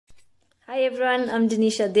Hi everyone, I'm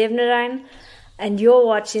Denisha Devnarayan and you're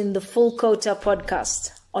watching the Full Quota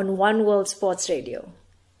podcast on One World Sports Radio.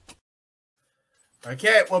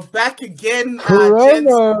 Okay, we're back again.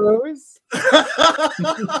 Promos.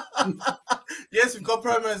 Yes, we've got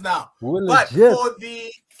promos now. We're But legit. for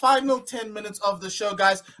the final 10 minutes of the show,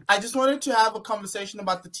 guys, I just wanted to have a conversation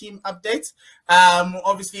about the team updates.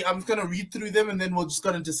 Obviously, I'm going to read through them and then we're just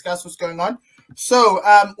going to discuss what's going on. So,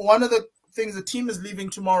 one of the things, the team is leaving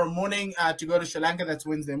tomorrow morning to go to Sri Lanka. That's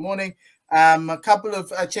Wednesday morning. A couple of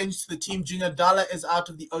changes to the team. Junior Dala is out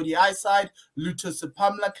of the ODI side. Luto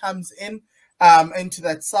Sipamla comes in into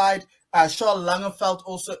that side. Charles Langerveld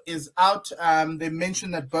also is out. They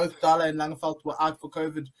mentioned that both Dala and Langerveld were out for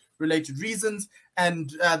COVID-related reasons.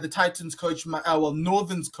 And the Titans coach,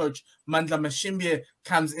 Northern's coach, Mandla Mashimbie,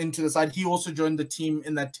 comes into the side. He also joined the team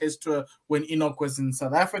in that test tour when Enoch was in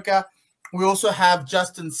South Africa. We also have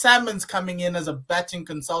Justin Salmons coming in as a batting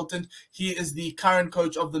consultant. He is the current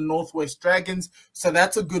coach of the Northwest Dragons. So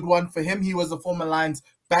that's a good one for him. He was the former Lions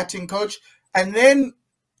batting coach. And then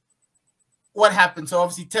what happened? So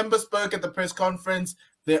obviously Temba spoke at the press conference.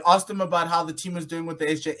 They asked him about how the team was doing with the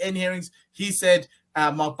SJN hearings. He said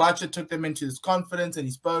Mark Boucher took them into his confidence and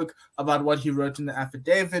he spoke about what he wrote in the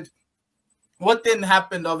affidavit. What then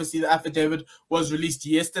happened? Obviously, the affidavit was released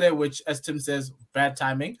yesterday, which, as Tim says, bad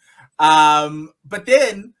timing. But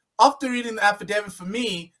then, after reading the affidavit, for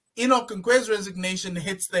me, Enoch Nkwe's resignation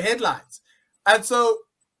hits the headlines. And so,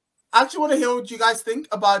 I actually want to hear what you guys think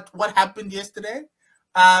about what happened yesterday.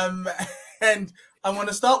 And I want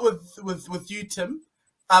to start with you, Tim,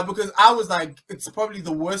 because I was like, it's probably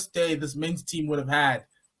the worst day this men's team would have had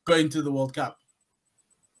going to the World Cup.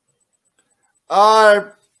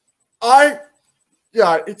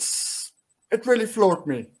 Yeah, it really floored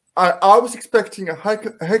me. I was expecting a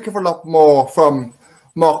heck of a lot more from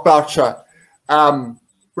Mark Boucher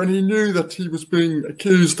when he knew that he was being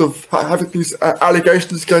accused of having these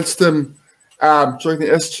allegations against him during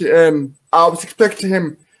the SJN. I was expecting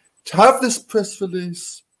him to have this press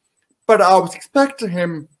release, but I was expecting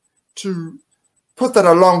him to put that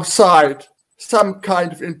alongside some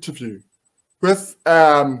kind of interview with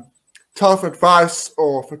tough advice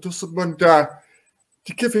or Fatusa Munda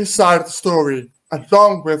to give his side of the story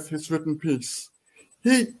along with his written piece.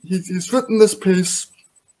 He's written this piece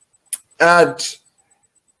and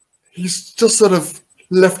he's just sort of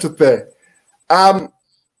left it there. I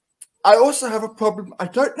also have a problem. I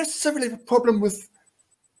don't necessarily have a problem with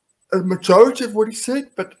a majority of what he said,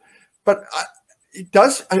 but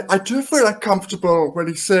I do feel uncomfortable when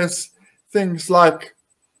he says things like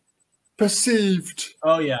perceived.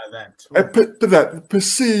 Oh yeah, that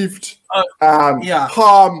perceived yeah.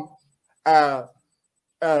 harm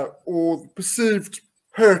or perceived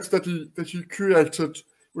hurt that he created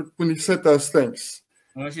when he said those things.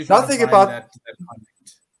 Nothing about that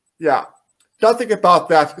yeah, nothing about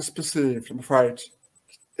that is perceived. I'm afraid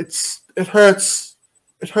it hurts.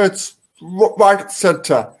 It hurts right at the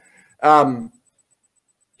center.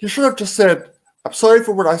 He should have just said, "I'm sorry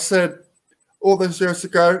for what I said all those years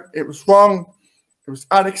ago. It was wrong. It was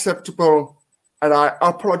unacceptable, and I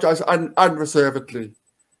apologize unreservedly."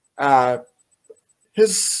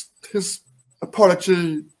 His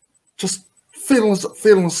apology just feels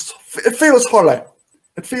hollow.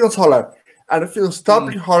 It feels hollow, and it feels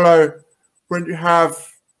doubly hollow when you have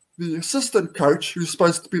the assistant coach, who's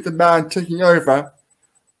supposed to be the man taking over,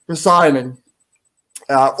 resigning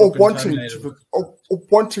or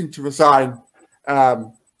wanting to resign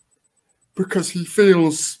because he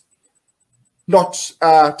feels not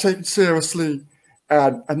taken seriously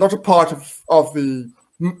and not a part of the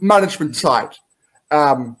management side.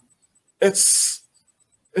 It's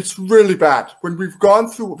really bad. When we've gone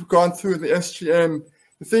through what we've gone through in the SGN,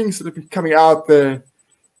 the things that have been coming out there,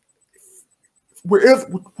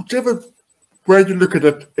 whichever way you look at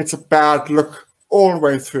it, it's a bad look all the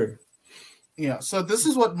way through. Yeah, so this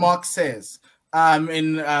is what Mark says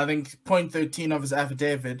in, I think, point 13 of his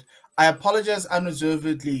affidavit. I apologize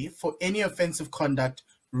unreservedly for any offensive conduct,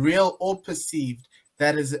 real or perceived,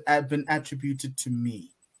 that has been attributed to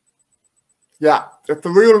me. Yeah, if the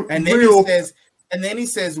real... And then he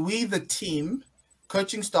says, we, the team,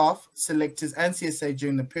 coaching staff, selectors, and CSA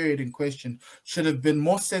during the period in question should have been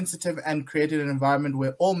more sensitive and created an environment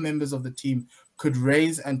where all members of the team could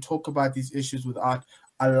raise and talk about these issues without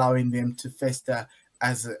allowing them to fester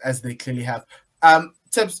as they clearly have.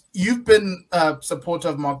 Tibbs, you've been a supporter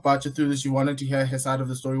of Mark Boucher through this. You wanted to hear his side of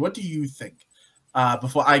the story. What do you think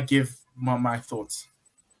before I give my thoughts?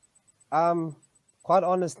 Quite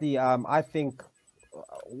honestly, I think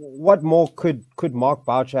what more could Mark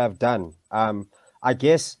Boucher have done? I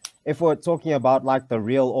guess if we're talking about like the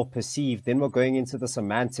real or perceived, then we're going into the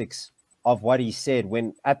semantics of what he said,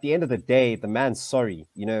 when at the end of the day, the man's sorry,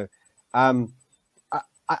 you know.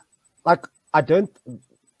 I like, I don't,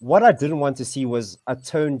 what I didn't want to see was a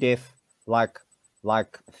tone deaf, like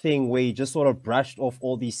thing where he just sort of brushed off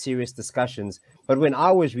all these serious discussions. But when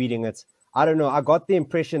I was reading it, I don't know, I got the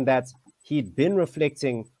impression that he'd been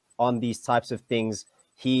reflecting on these types of things.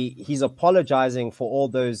 He's apologizing for all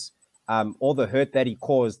those, all the hurt that he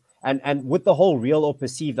caused. And with the whole real or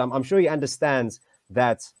perceived, I'm sure he understands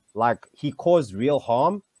that, like, he caused real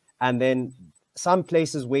harm, and then some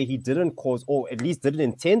places where he didn't cause, or at least didn't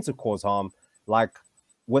intend to cause harm, like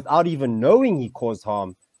without even knowing he caused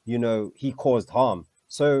harm, you know, he caused harm.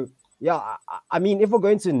 So yeah, I mean, if we're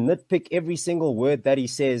going to nitpick every single word that he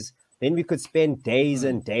says, then we could spend days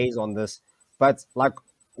and days on this. But like,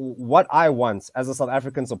 what I want as a South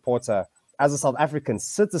African supporter, as a South African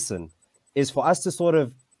citizen, is for us to sort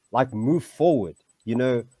of like move forward, you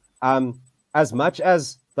know. As much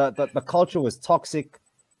as the culture was toxic,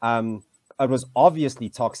 it was obviously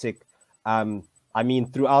toxic. I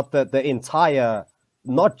mean, throughout the entire,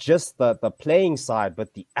 not just the playing side,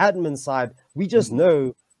 but the admin side, we just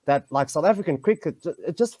know that, like, South African cricket,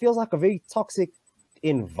 it just feels like a very toxic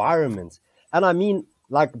environment. And I mean,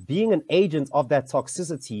 like, being an agent of that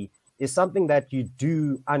toxicity is something that you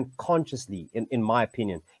do unconsciously, in my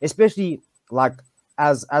opinion, especially like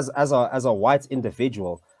as a white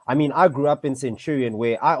individual. I mean, I grew up in Centurion,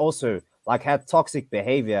 where I also like had toxic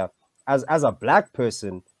behavior as a black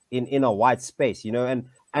person in a white space, you know,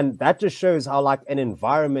 and that just shows how like an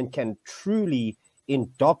environment can truly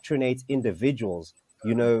indoctrinate individuals,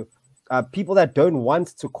 you know. People that don't want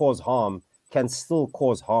to cause harm can still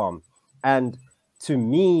cause harm. And to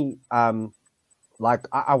me, like,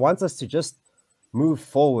 I want us to just move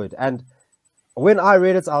forward. And when I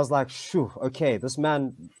read it, I was like, shoo, okay, this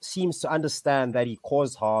man seems to understand that he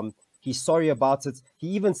caused harm. He's sorry about it. He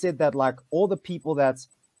even said that, like, all the people that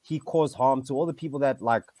he caused harm to, all the people that,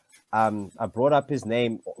 like, brought up his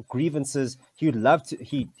name, grievances, he'd like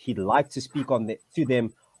to speak to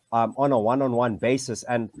them on a one-on-one basis.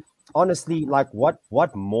 And honestly, like, what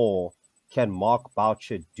more can Mark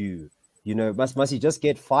Boucher do? You know, must he just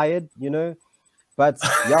get fired? You know, but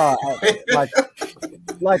yeah,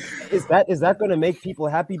 like is that going to make people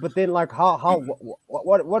happy? But then, like,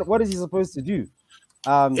 what is he supposed to do?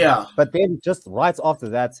 Yeah. But then just right after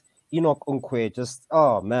that, Enoch Nkwe, just,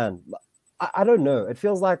 oh man, I don't know. It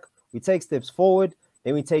feels like we take steps forward,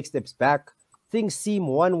 then we take steps back. Things seem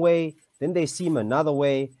one way, then they seem another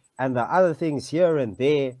way, and the other things here and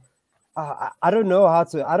there. I don't know how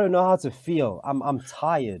to feel. I'm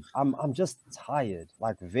tired. I'm just tired.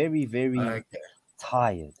 Like, very, very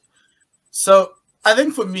tired. So I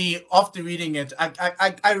think for me, after reading it,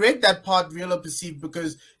 I read that part, real or perceived,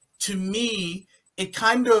 because to me, it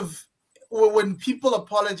kind of, when people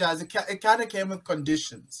apologize, it kind of came with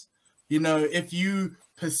conditions. You know, if you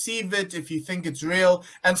perceive it, if you think it's real.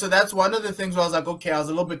 And so that's one of the things where I was like, okay, I was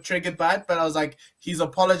a little bit triggered by it, but I was like, he's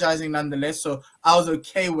apologizing nonetheless. So I was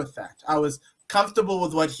okay with that. I was comfortable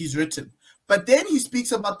with what he's written. But then he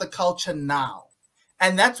speaks about the culture now.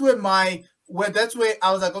 And that's where I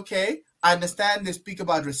was like, okay, I understand they speak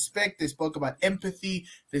about respect. They spoke about empathy.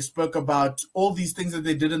 They spoke about all these things that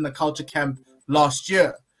they did in the culture camp last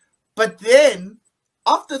year. But then,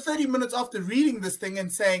 after 30 minutes after reading this thing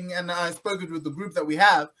and saying, and I spoke it with the group that we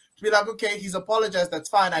have, to be like, okay, he's apologized, that's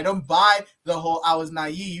fine. I don't buy the whole I was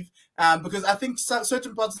naive, because I think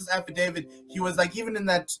certain parts of his affidavit, he was like, even in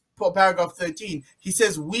that paragraph 13, he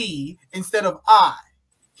says we instead of I.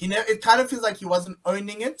 It kind of feels like he wasn't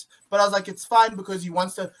owning it, but I was like, it's fine, because he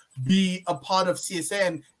wants to be a part of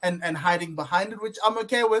CSA and hiding behind it, which I'm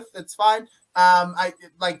okay with. It's fine.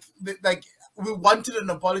 We wanted an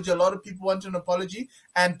apology. A lot of people wanted an apology,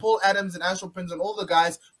 and Paul Adams and Ashel Prince and all the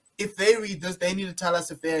guys, if they read this, they need to tell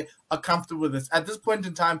us if they are comfortable with this. At this point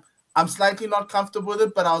in time, I'm slightly not comfortable with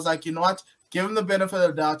it, but I was like, you know what? Give him the benefit of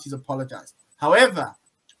the doubt. He's apologized. However,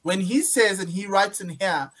 when he says, and he writes in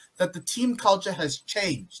here, that the team culture has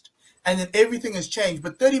changed and that everything has changed,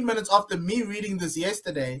 but 30 minutes after me reading this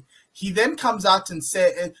yesterday, he then comes out and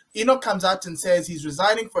says, Enoch comes out and says he's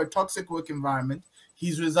resigning for a toxic work environment.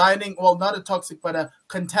 He's resigning, well, not a toxic, but a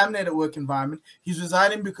contaminated work environment. He's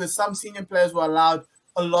resigning because some senior players were allowed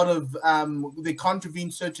a lot of, they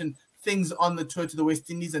contravened certain things on the tour to the West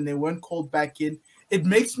Indies and they weren't called back in. It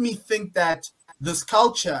makes me think that this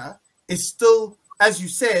culture is still, as you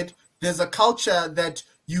said, there's a culture that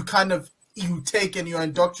you take and you're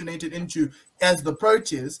indoctrinated into as the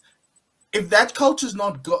Proteas. If that culture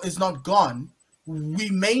is not gone, we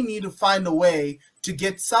may need to find a way to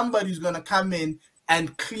get somebody who's going to come in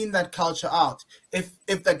and clean that culture out. If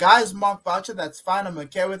the guy is Mark Boucher, that's fine. I'm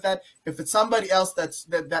okay with that. If it's somebody else,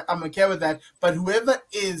 that I'm okay with that. But whoever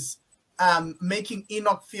is making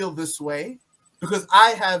Enoch feel this way, because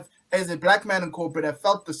I have, as a black man in corporate, I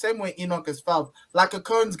felt the same way Enoch has felt, like a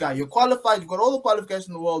Cones guy. You're qualified, you've got all the qualifications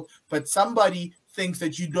in the world, but somebody thinks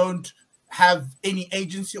that you don't have any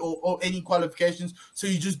agency or any qualifications, so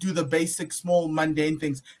you just do the basic, small, mundane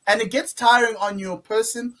things. And it gets tiring on your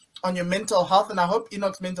person, on your mental health, and I hope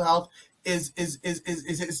Enoch's mental health is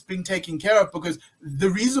being taken care of, because the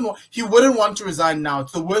reason why he wouldn't want to resign now,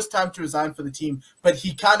 it's the worst time to resign for the team, but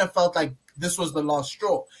he kind of felt like this was the last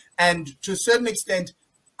straw. And to a certain extent,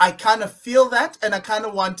 I kind of feel that, and I kind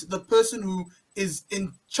of want the person who is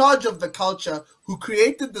in charge of the culture, who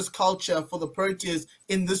created this culture for the Proteas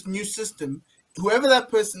in this new system, whoever that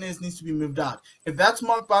person is needs to be moved out. If that's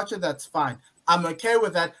Mark Boucher, that's fine. I'm okay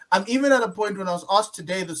with that. I'm even at a point when I was asked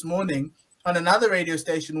this morning on another radio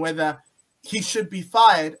station whether he should be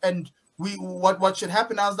fired and what should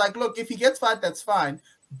happen. I was like, look, if he gets fired, that's fine.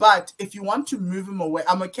 But if you want to move him away,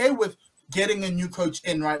 I'm okay with getting a new coach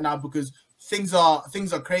in right now, because things are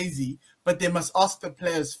crazy, but they must ask the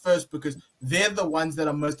players first, because they're the ones that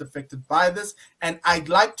are most affected by this. And I'd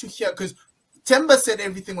like to hear, because Temba said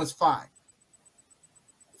everything was fine.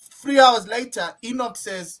 3 hours later, Enoch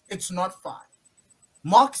says it's not fine.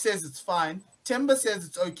 Mark says it's fine. Temba says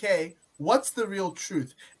it's okay. What's the real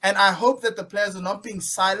truth? And I hope that the players are not being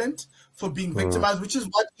silent for being victimized, which is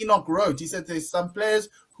what Enoch wrote. He said there's some players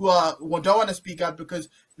who don't want to speak out because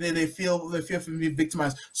they feel from being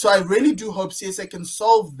victimized. So I really do hope CSA can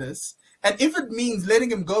solve this. And if it means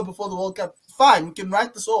letting him go before the World Cup, fine, we can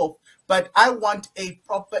write this off. But I want a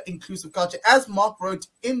proper inclusive culture. As Mark wrote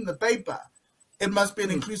in the paper, it must be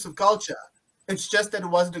an inclusive culture. It's just that it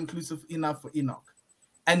wasn't inclusive enough for Enoch.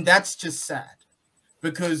 And that's just sad,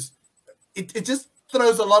 because it just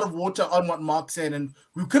throws a lot of water on what Mark said. And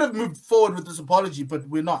we could have moved forward with this apology, but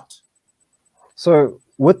we're not. So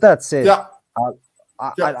with that said, Yeah.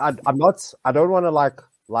 I'm not. I don't want to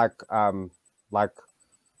like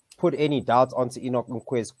put any doubt onto Enoch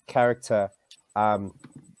Nkwe's character,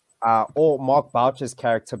 or Mark Boucher's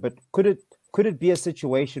character. But could it be a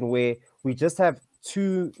situation where we just have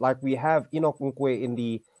two, like we have Enoch Nkwe in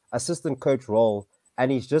the assistant coach role,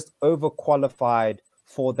 and he's just overqualified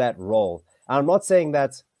for that role? And I'm not saying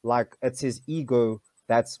that like it's his ego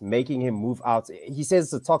that's making him move out. He says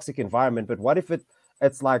it's a toxic environment, but what if it's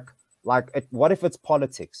what if it's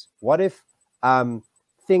politics? What if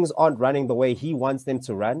things aren't running the way he wants them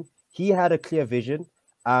to run? He had a clear vision.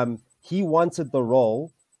 He wanted the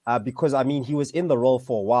role because, I mean, he was in the role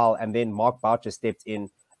for a while, and then Mark Boucher stepped in,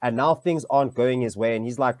 and now things aren't going his way. And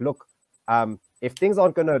he's like, look, if things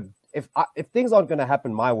aren't gonna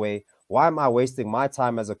happen my way, why am I wasting my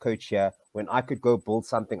time as a coach here when I could go build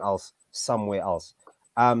something else somewhere else?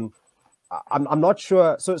 I'm not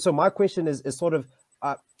sure. So my question is sort of,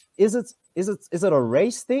 is it a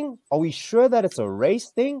race thing? Are we sure that it's a race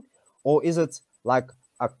thing, or is it like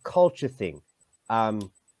a culture thing?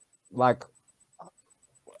 Like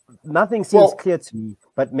nothing seems clear to me,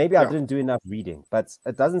 but maybe I didn't do enough reading, but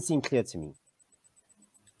it doesn't seem clear to me.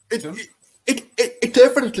 It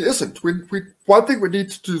definitely isn't. One thing we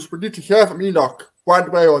need to do is we need to hear from Enoch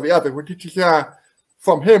one way or the other. We need to hear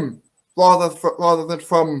from him rather than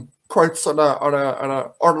from quotes on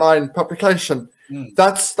an online publication.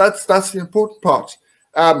 That's the important part.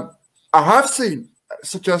 I have seen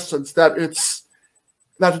suggestions that it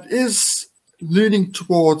is leaning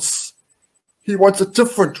towards he wants a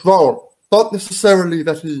different role, not necessarily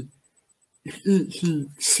that he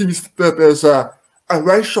sees that there's a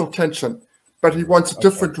racial tension, but he wants a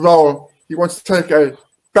different role. He wants to take a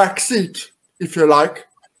back seat, if you like.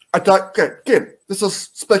 Again, this is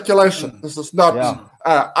speculation. This is not.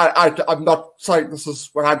 I'm not saying this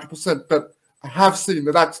is 100%, but I have seen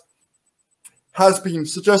that has been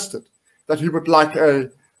suggested, that he would like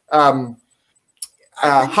a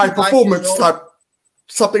high performance type,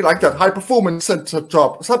 something like that, high performance center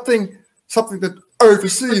job, something that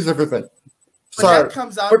oversees everything. But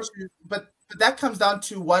that comes down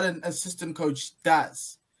to what an assistant coach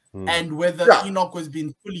does, and whether Enoch was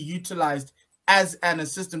being fully utilized as an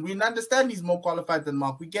assistant. We understand he's more qualified than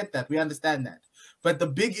Mark. We get that. We understand that. But the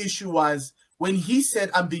big issue was when he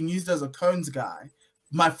said, I'm being used as a Cones guy,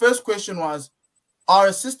 my first question was, are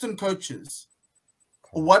assistant coaches,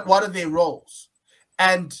 what are their roles?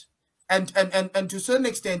 And to a certain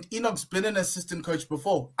extent, Enoch's been an assistant coach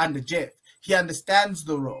before under Jeff. He understands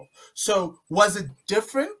the role. So was it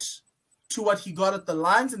different to what he got at the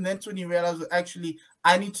Lions? And that's when he realized, actually,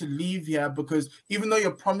 I need to leave here, because even though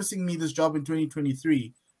you're promising me this job in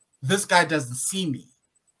 2023, this guy doesn't see me,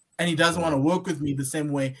 and he doesn't want to work with me the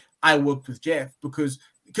same way I worked with Jeff, because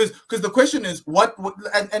the question is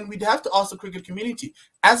and we'd have to ask the cricket community,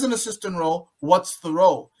 as an assistant role, what's the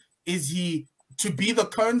role? Is he to be the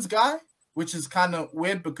cones guy, which is kind of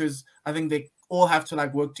weird because I think they all have to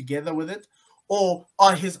like work together with it, or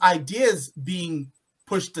are his ideas being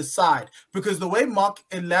pushed aside? Because the way Mark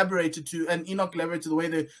elaborated to, and Enoch elaborated to the way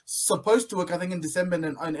they're supposed to work, I think in December in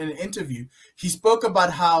an interview, he spoke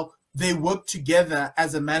about how they work together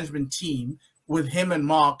as a management team with him and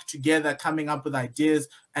Mark together, coming up with ideas,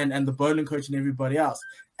 and the bowling coach and everybody else.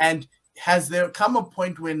 And has there come a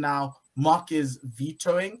point where now Mark is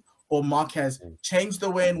vetoing, or Mark has changed the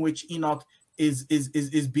way in which Enoch is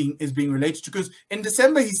being related to? Because in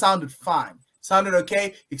December he sounded fine, sounded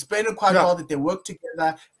okay, explained it quite well that they work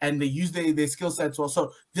together and they use their skill sets well.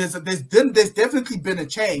 So there's definitely been a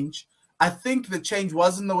change. I think the change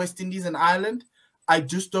was in the West Indies and Ireland. I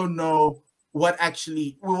just don't know what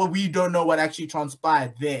actually, we don't know what actually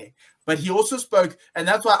transpired there. But he also spoke, and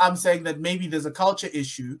that's why I'm saying that maybe there's a culture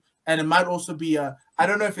issue, and it might also be I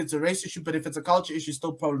don't know if it's a race issue, but if it's a culture issue, it's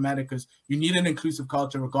still problematic because you need an inclusive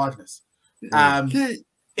culture regardless.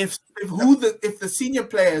 If the senior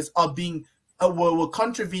players are being were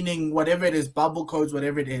contravening whatever it is, bubble codes,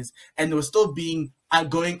 whatever it is, and they were still being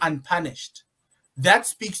going unpunished, that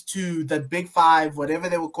speaks to the big five, whatever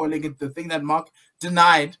they were calling it, the thing that Mark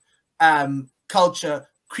denied, culture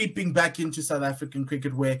creeping back into South African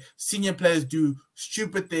cricket, where senior players do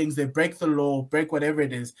stupid things, they break the law, break whatever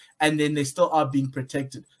it is, and then they still are being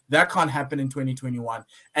protected. That can't happen in 2021.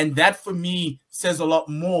 And that, for me, says a lot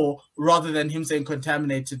more rather than him saying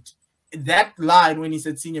contaminated. That line, when he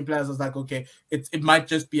said senior players, I was like, okay, it might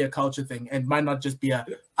just be a culture thing. It might not just be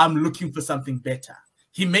I'm looking for something better.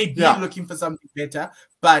 He may be looking for something better,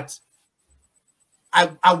 but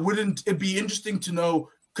I wouldn't, it'd be interesting to know,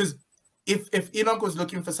 because if Enoch was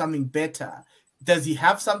looking for something better, does he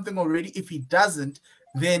have something already? If he doesn't,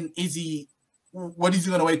 then what is he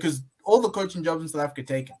going to wait? Because all the coaching jobs in South Africa are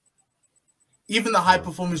taken. Even the high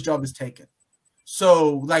performance job is taken.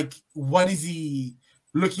 So, like, what is he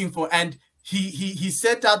looking for? And he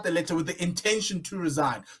sent out the letter with the intention to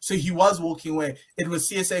resign. So he was walking away. It was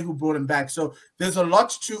CSA who brought him back. So there's a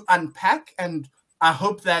lot to unpack, and I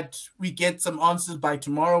hope that we get some answers by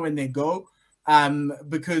tomorrow when they go,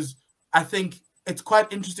 because I think it's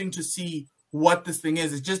quite interesting to see what this thing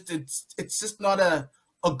is. It's just not a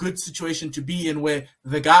good situation to be in, where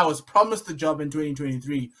the guy was promised the job in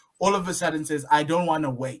 2023, all of a sudden says, I don't want to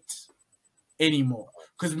wait anymore.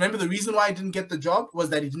 Because remember, the reason why he didn't get the job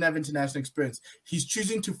was that he didn't have international experience. He's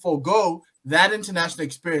choosing to forego that international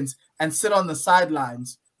experience and sit on the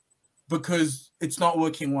sidelines because it's not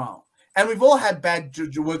working well. And we've all had bad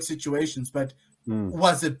work situations, but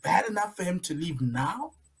was it bad enough for him to leave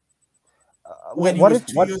now? When he was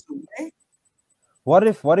 2 years away?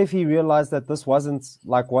 What if he realized that this wasn't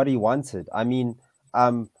like what he wanted? I mean,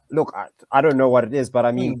 look, I don't know what it is, but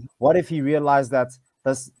I mean, what if he realized that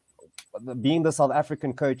being the South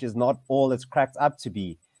African coach is not all it's cracked up to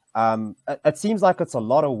be? It seems like it's a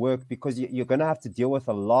lot of work, because you're going to have to deal with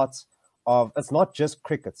a lot of, it's not just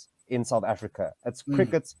cricket in South Africa. It's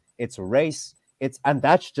cricket, it's race, and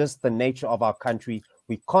that's just the nature of our country.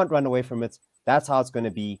 We can't run away from it. That's how it's going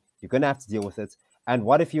to be. You're going to have to deal with it. And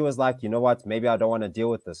what if he was like, you know what, maybe I don't want to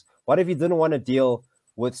deal with this? What if he didn't want to deal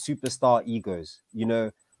with superstar egos? You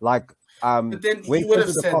know, like, but then he would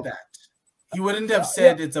have said that. He wouldn't have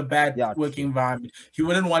said it's a bad working environment. He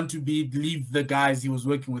wouldn't want to leave the guys he was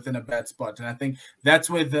working with in a bad spot. And I think that's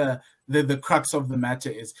where the crux of the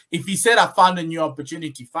matter is. If he said, I found a new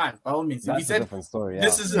opportunity, fine, by all means. If he said,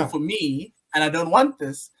 this isn't for me and I don't want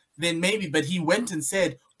this, then maybe. But he went and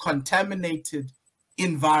said, contaminated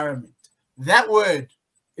environment. That word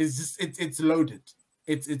is just, it's loaded.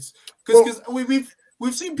 It's because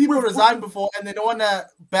we've seen people resign before and they don't want to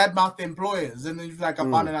badmouth their employers, and then you're like, I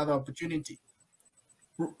found another opportunity.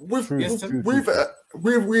 We as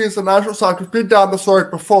a national side, we've been down this road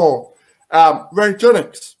before. Ray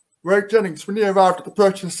Jennings, when he arrived at the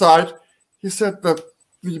purchase side, he said that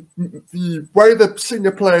the way the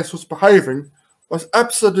senior players was behaving was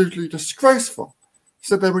absolutely disgraceful. He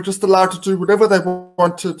said they were just allowed to do whatever they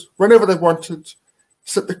wanted, whenever they wanted. He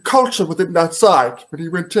said the culture within that side, when he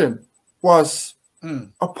went in, was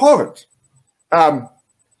abhorrent. And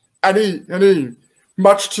he,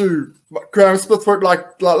 much to Graham Smith won't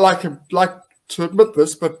like to admit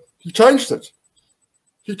this, but he changed it.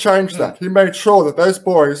 He changed that. He made sure that those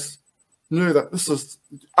boys knew that this is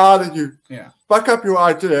either you back up your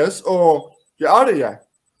ideas or you're out of here.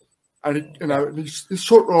 And he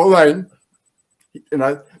short lane You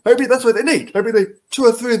know, maybe that's what they need. Maybe they 2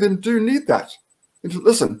 or 3 of them do need that. And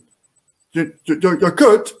listen, you're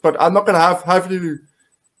good, but I'm not going to have you,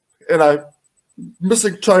 you know,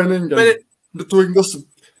 missing training and doing this,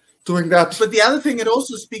 doing that. But the other thing, it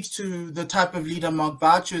also speaks to the type of leader Mark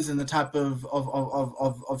Boucher is and the type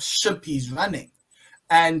of ship he's running.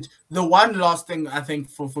 And the one last thing I think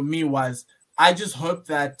for me was, I just hope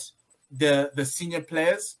that the senior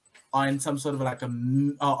players are in some sort of like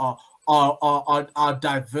are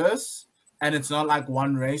diverse, and it's not like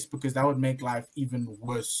one race, because that would make life even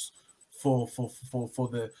worse for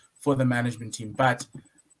the management team. But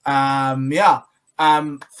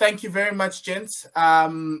thank you very much, gents.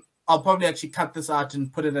 I'll probably actually cut this out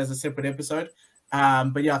and put it as a separate episode.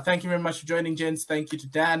 But yeah, thank you very much for joining, gents. Thank you to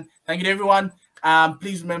Dan. Thank you to everyone.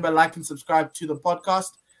 Please remember, like and subscribe to the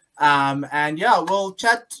podcast. And yeah, we'll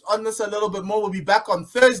chat on this a little bit more. We'll be back on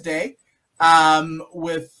Thursday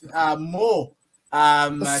with more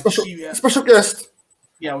special guest.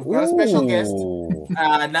 Yeah, we've got a special guest,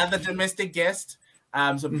 another domestic guest.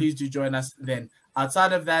 So please do join us then.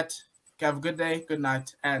 Outside of that, have a good day, good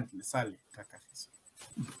night, and Lisale.